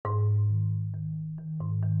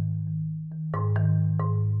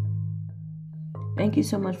Thank you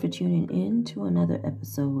so much for tuning in to another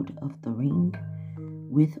episode of The Ring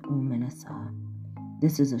with Omenasa.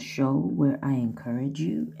 This is a show where I encourage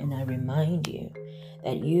you and I remind you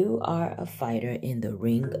that you are a fighter in the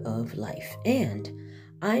ring of life. And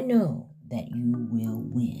I know that you will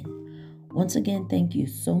win. Once again, thank you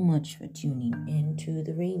so much for tuning into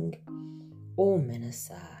The Ring.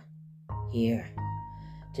 Omenasa here.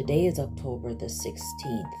 Today is October the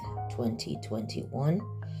 16th, 2021.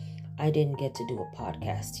 I didn't get to do a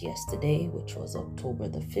podcast yesterday, which was October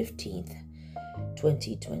the 15th,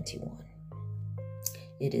 2021.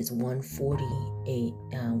 It is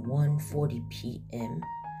 1:40 p.m.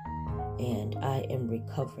 and I am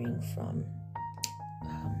recovering from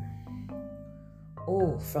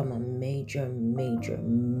a major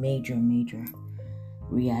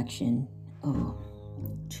reaction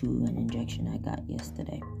to an injection I got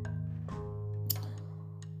yesterday.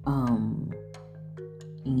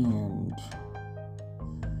 And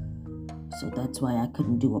so that's why I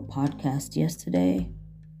couldn't do a podcast yesterday.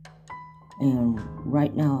 And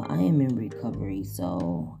right now I am in recovery,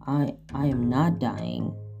 so I am not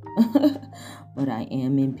dying, but I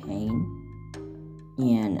am in pain.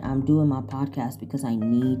 And I'm doing my podcast because I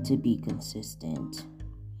need to be consistent.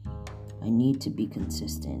 And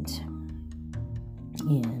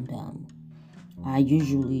I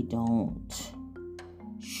usually don't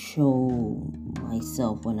show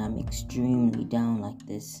myself when I'm extremely down like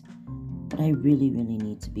this, but I really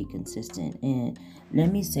need to be consistent. And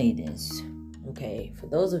let me say this, okay, for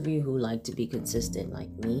those of you who like to be consistent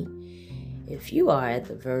like me, if you are at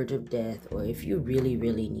the verge of death or if you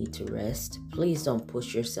really need to rest, please don't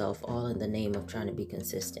push yourself all in the name of trying to be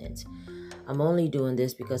consistent. I'm only doing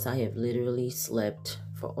this because I have literally slept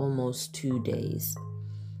for almost 2 days.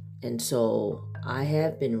 And so I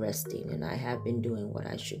have been resting and I have been doing what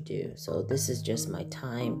I should do. So this is just my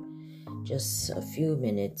time, just a few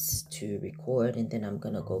minutes to record, and then I'm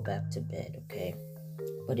going to go back to bed, okay?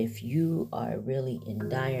 But if you are really in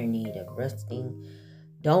dire need of resting,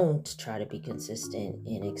 don't try to be consistent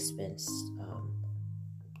in expense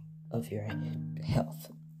of your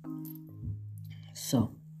health.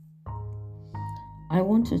 So I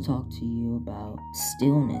want to talk to you about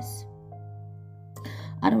stillness.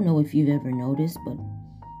 I don't know if you've ever noticed, but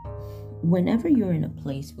whenever you're in a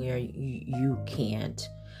place where you can't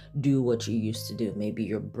do what you used to do, maybe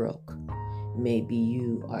you're broke, maybe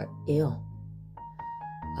you are ill,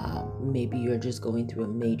 maybe you're just going through a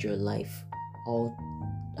major life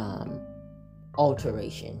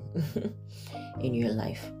alteration in your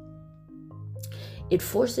life, it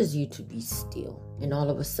forces you to be still. And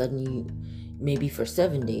all of a sudden, you maybe for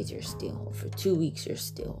 7 days you're still, or for 2 weeks you're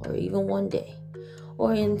still, or even 1 day,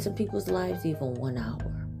 or in some people's lives, even 1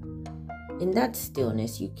 hour. In that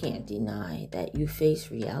stillness, you can't deny that you face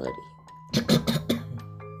reality.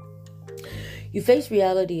 You face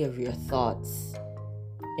reality of your thoughts,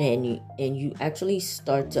 and you actually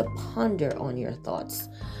start to ponder on your thoughts,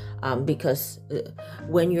 because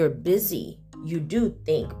when you're busy, you do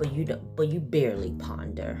think, but you barely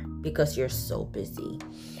ponder because you're so busy.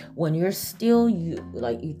 When you're still, you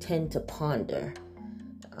tend to ponder.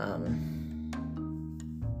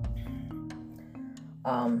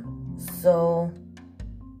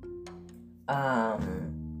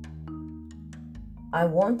 I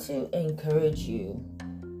want to encourage you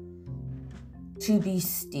to be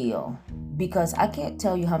still, because I can't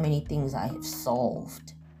tell you how many things I have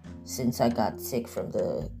solved since I got sick from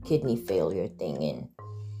the kidney failure thing, and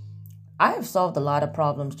I have solved a lot of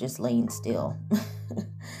problems just laying still.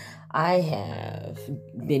 I have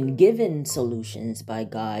been given solutions by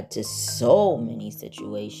God to so many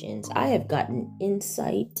situations. I have gotten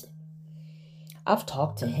insight. I've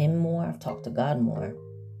talked to Him more. I've talked to God more.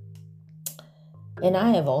 And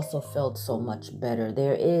I have also felt so much better.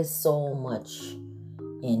 There is so much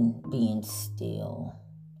in being still.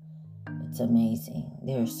 It's amazing.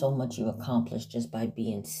 There's so much you accomplish just by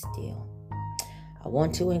being still. I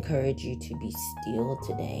want to encourage you to be still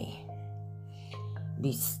today.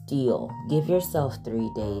 Be still. Give yourself 3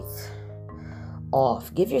 days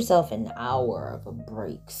off. Give yourself an hour of a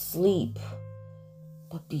break. Sleep.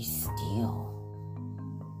 But be still.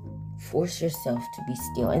 Force yourself to be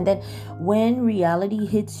still. And then when reality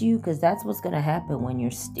hits you, because that's what's going to happen when you're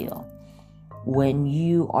still. When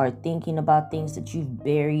you are thinking about things that you've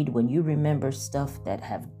buried, when you remember stuff that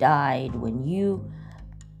have died, when you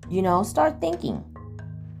start thinking,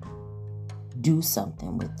 do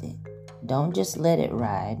something with it. Don't just let it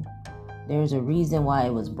ride. There's a reason why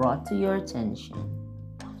it was brought to your attention.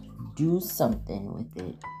 Do something with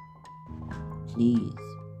it. Please.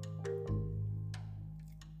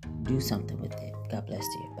 Do something with it. God bless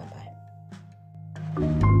you. Bye-bye.